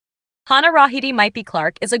Hana-Rāwhiti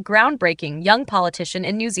Maipi-Clarke is a groundbreaking young politician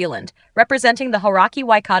in New Zealand, representing the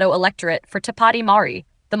Hauraki-Waikato electorate for Te Pāti Māori,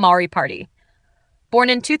 the Māori Party. Born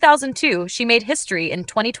in 2002, she made history in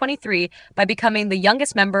 2023 by becoming the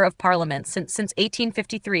youngest member of parliament since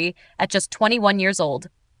 1853 at just 21 years old.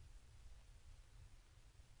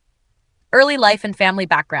 Early life and family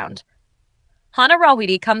background.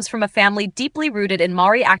 Hana-Rāwhiti comes from a family deeply rooted in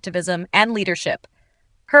Māori activism and leadership.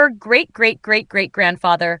 Her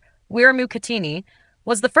great-great-great-great-grandfather, Wiremu Katene,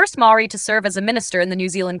 was the first Māori to serve as a minister in the New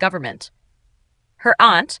Zealand government. Her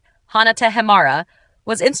aunt, Hana Te Hemara,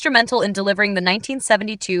 was instrumental in delivering the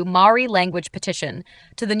 1972 Māori Language Petition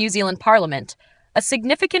to the New Zealand Parliament, a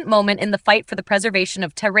significant moment in the fight for the preservation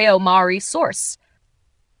of Te Reo Māori source.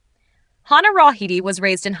 Hana-Rāwhiti was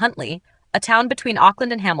raised in Huntly, a town between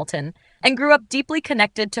Auckland and Hamilton, and grew up deeply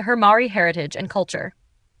connected to her Māori heritage and culture.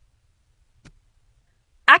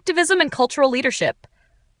 Activism and cultural leadership.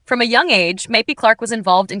 From a young age, Maipi-Clarke was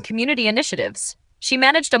involved in community initiatives. She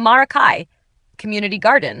managed a marakai, community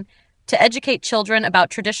garden, to educate children about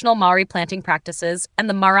traditional Māori planting practices and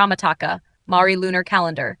the Maramataka, Māori lunar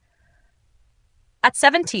calendar. At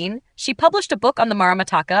 17, she published a book on the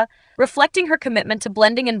Maramataka, reflecting her commitment to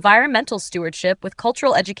blending environmental stewardship with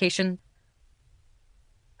cultural education.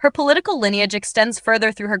 Her political lineage extends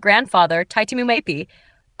further through her grandfather, Taitimu Maipi,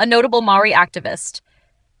 a notable Māori activist.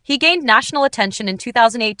 He gained national attention in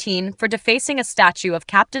 2018 for defacing a statue of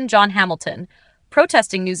Captain John Hamilton,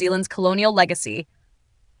 protesting New Zealand's colonial legacy.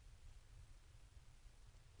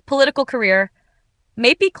 Political career.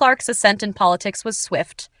 Maipi-Clarke's ascent in politics was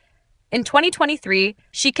swift. In 2023,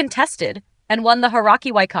 she contested and won the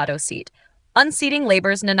Hauraki-Waikato seat, unseating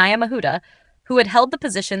Labour's Nanaia Mahuta, who had held the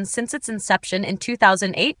position since its inception in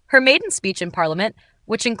 2008. Her maiden speech in Parliament,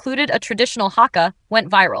 which included a traditional haka, went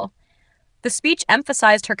viral. The speech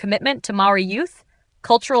emphasized her commitment to Māori youth,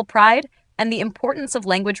 cultural pride, and the importance of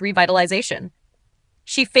language revitalization.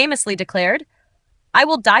 She famously declared, "I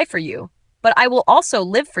will die for you, but I will also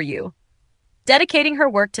live for you," dedicating her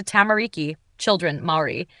work to tamariki, children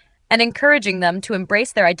Māori, and encouraging them to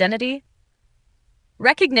embrace their identity.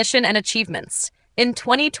 Recognition and achievements. In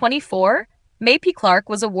 2024, Maipi-Clarke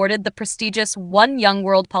was awarded the prestigious One Young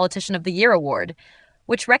World Politician of the Year award,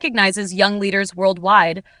 which recognizes young leaders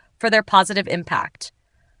worldwide for their positive impact.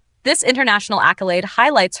 This international accolade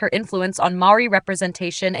highlights her influence on Māori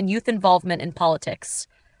representation and youth involvement in politics.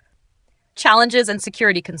 Challenges and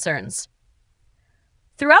security concerns.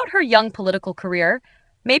 Throughout her young political career,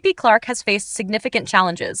 Maipi-Clarke has faced significant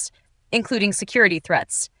challenges, including security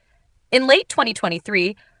threats. In late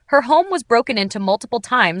 2023, her home was broken into multiple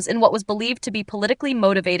times in what was believed to be politically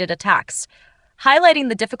motivated attacks, highlighting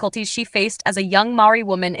the difficulties she faced as a young Māori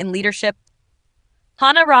woman in leadership.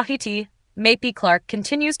 Hana-Rāwhiti Maipi-Clarke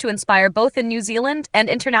continues to inspire both in New Zealand and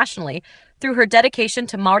internationally through her dedication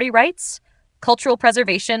to Māori rights, cultural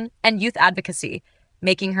preservation, and youth advocacy,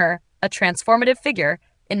 making her a transformative figure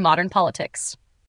in modern politics.